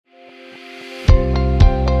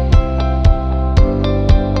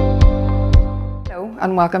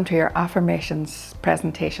and welcome to your Affirmations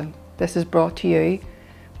presentation. This is brought to you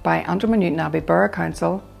by Antrim and Newtownabbey Borough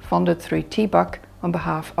Council, funded through TBUC on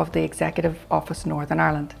behalf of the Executive Office Northern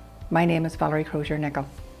Ireland. My name is Valerie Crozier-Nicol.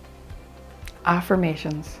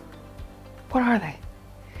 Affirmations. What are they?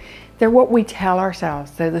 They're what we tell ourselves.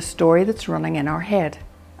 They're the story that's running in our head,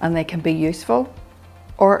 and they can be useful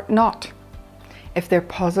or not. If they're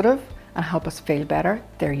positive and help us feel better,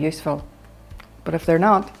 they're useful. But if they're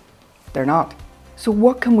not, they're not. So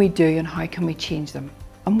what can we do and how can we change them?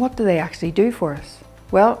 And what do they actually do for us?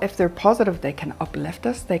 Well, if they're positive, they can uplift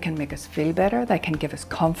us, they can make us feel better, they can give us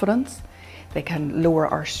confidence, they can lower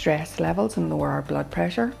our stress levels and lower our blood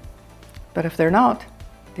pressure. But if they're not,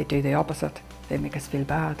 they do the opposite. They make us feel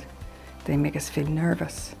bad. They make us feel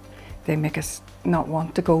nervous. They make us not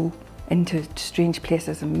want to go into strange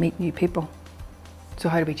places and meet new people. So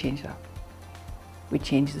how do we change that? We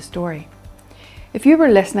change the story. If you were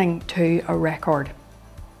listening to a record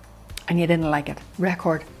and you didn't like it,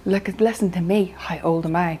 record, look, listen to me, how old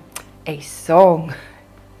am I? A song.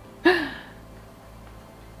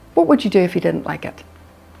 What would you do if you didn't like it?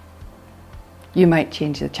 You might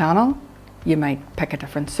change the channel, you might pick a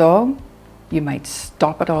different song, you might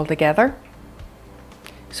stop it altogether.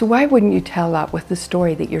 So why wouldn't you tell that with the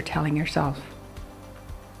story that you're telling yourself?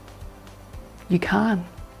 You can.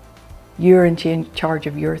 You're in charge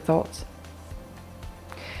of your thoughts.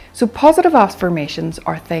 So positive affirmations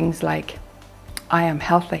are things like, I am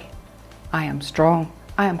healthy, I am strong,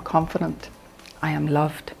 I am confident, I am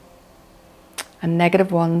loved. And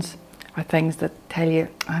negative ones are things that tell you,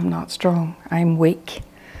 I'm not strong, I'm weak,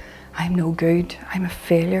 I'm no good, I'm a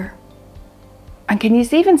failure. And can you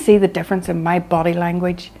even see the difference in my body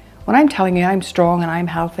language? When I'm telling you I'm strong and I'm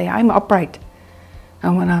healthy, I'm upright.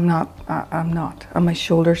 And when I'm not, I'm not. And my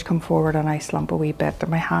shoulders come forward and I slump a wee bit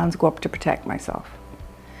and my hands go up to protect myself.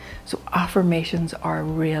 So affirmations are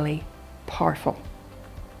really powerful.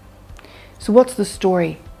 So what's the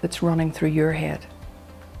story that's running through your head?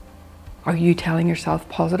 Are you telling yourself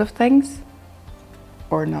positive things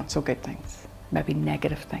or not so good things? Maybe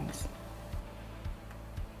negative things.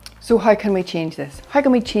 So how can we change this? How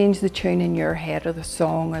can we change the tune in your head or the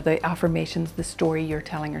song or the affirmations, the story you're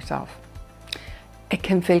telling yourself? It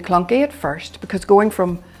can feel clunky at first because going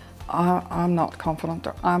from I'm not confident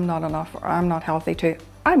or I'm not enough or I'm not healthy to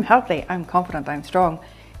I'm healthy, I'm confident, I'm strong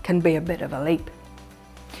can be a bit of a leap.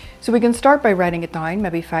 So we can start by writing it down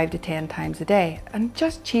maybe 5 to 10 times a day and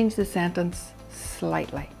just change the sentence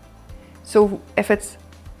slightly. So if it's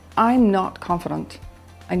I'm not confident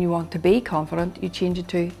and you want to be confident, you change it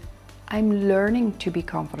to I'm learning to be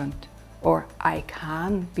confident or I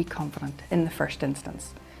can be confident in the first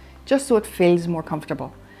instance, just so it feels more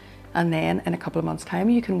comfortable. And then in a couple of months'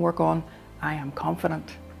 time, you can work on I am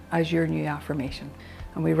confident as your new affirmation.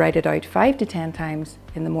 And we write it out 5 to 10 times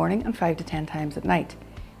in the morning and 5 to 10 times at night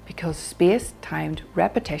because space-timed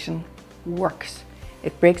repetition works.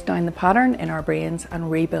 It breaks down the pattern in our brains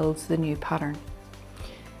and rebuilds the new pattern.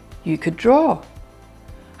 You could draw.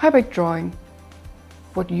 How about drawing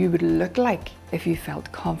what you would look like if you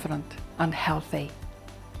felt confident and healthy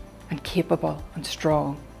and capable and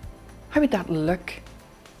strong? How would that look?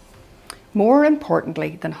 More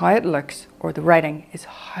importantly than how it looks or the writing is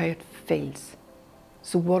how it feels.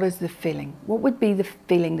 So what is the feeling? What would be the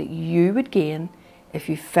feeling that you would gain if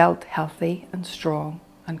you felt healthy and strong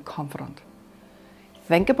and confident?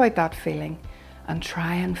 Think about that feeling and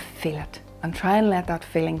try and feel it and try and let that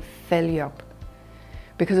feeling fill you up.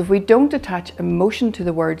 Because if we don't attach emotion to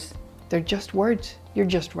the words, they're just words. You're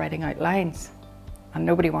just writing out lines and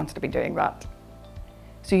nobody wants to be doing that.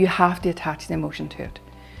 So you have to attach the emotion to it.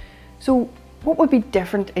 So what would be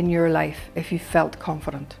different in your life if you felt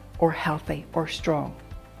confident or healthy or strong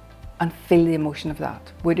and feel the emotion of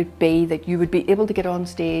that? Would it be that you would be able to get on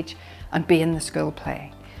stage and be in the school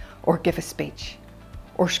play or give a speech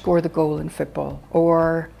or score the goal in football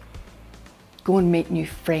or go and meet new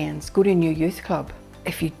friends, go to a new youth club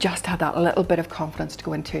if you just had that little bit of confidence to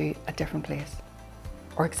go into a different place?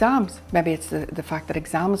 Or exams, maybe it's the fact that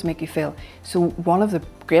exams make you feel. So one of the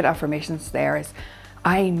great affirmations there is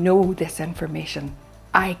I know this information,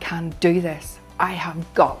 I can do this, I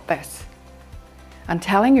have got this. And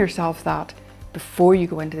telling yourself that before you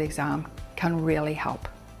go into the exam can really help.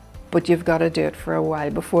 But you've got to do it for a while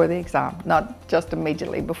before the exam, not just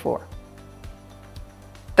immediately before.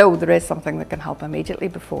 Though there is something that can help immediately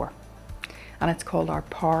before, and it's called our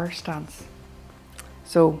power stance.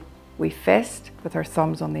 So we fist with our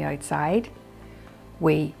thumbs on the outside,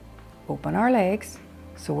 we open our legs,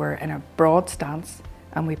 so we're in a broad stance,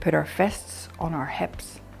 and we put our fists on our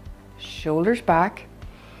hips, shoulders back,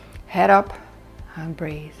 head up, and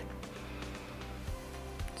breathe.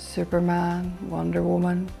 Superman, Wonder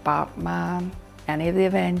Woman, Batman, any of the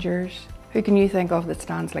Avengers. Who can you think of that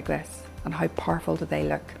stands like this? And how powerful do they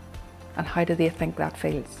look? And how do they think that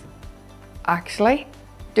feels? Actually,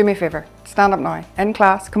 do me a favour, stand up now, in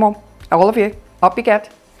class, come on, all of you, up you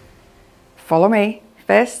get. Follow me,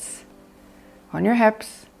 fists on your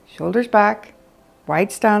hips, shoulders back,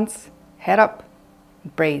 wide stance, head up,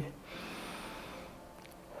 breathe.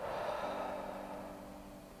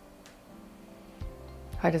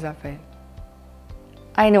 How does that feel?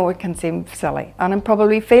 I know it can seem silly, and it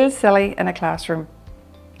probably feels silly in a classroom.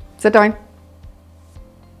 Sit down.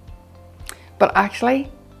 But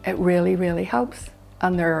actually, it really, really helps.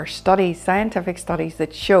 And there are studies, scientific studies,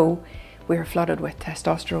 that show we are flooded with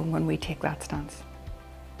testosterone when we take that stance.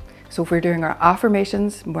 So if we're doing our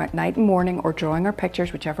affirmations night and morning, or drawing our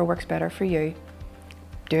pictures, whichever works better for you,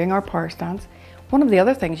 doing our power stance, one of the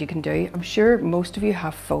other things you can do, I'm sure most of you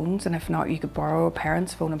have phones, and if not, you could borrow a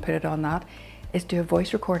parent's phone and put it on that, is do a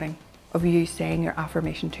voice recording of you saying your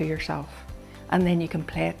affirmation to yourself. And then you can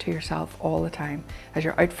play it to yourself all the time. As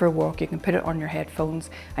you're out for a walk, you can put it on your headphones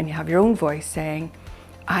and you have your own voice saying,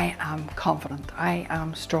 I am confident, I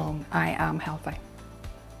am strong, I am healthy.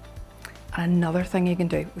 And another thing you can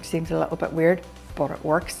do, which seems a little bit weird, but it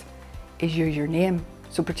works, is use your name.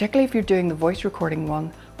 So particularly if you're doing the voice recording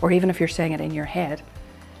one, or even if you're saying it in your head,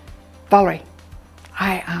 Valerie,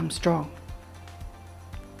 I am strong.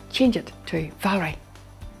 Change it to Valerie,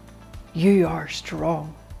 you are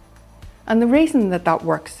strong. And the reason that that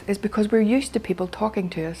works is because we're used to people talking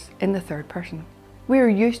to us in the third person. We're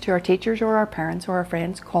used to our teachers or our parents or our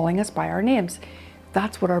friends calling us by our names.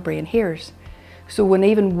 That's what our brain hears. So when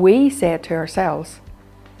even we say it to ourselves,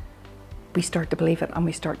 we start to believe it, and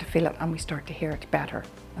we start to feel it, and we start to hear it better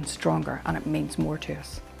and stronger, and it means more to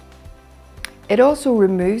us. It also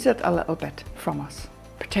removes it a little bit from us,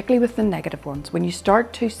 particularly with the negative ones. When you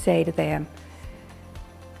start to say to them,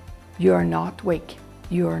 you are not weak,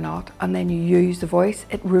 you are not, and then you use the voice,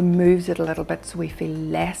 it removes it a little bit so we feel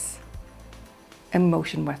less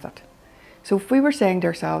emotion with it. So if we were saying to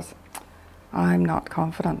ourselves, I'm not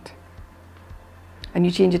confident, and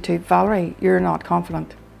you change it to, Valerie, you're not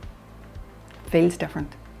confident, it feels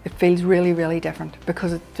different. It feels really, really different,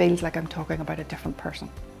 because it feels like I'm talking about a different person.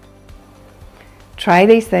 Try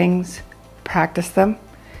these things, practice them.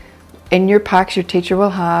 In your packs, your teacher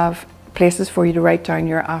will have places for you to write down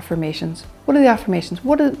your affirmations. What are the affirmations?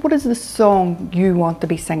 What is the song you want to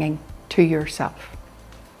be singing to yourself?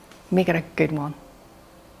 Make it a good one.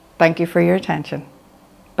 Thank you for your attention.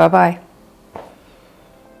 Bye-bye.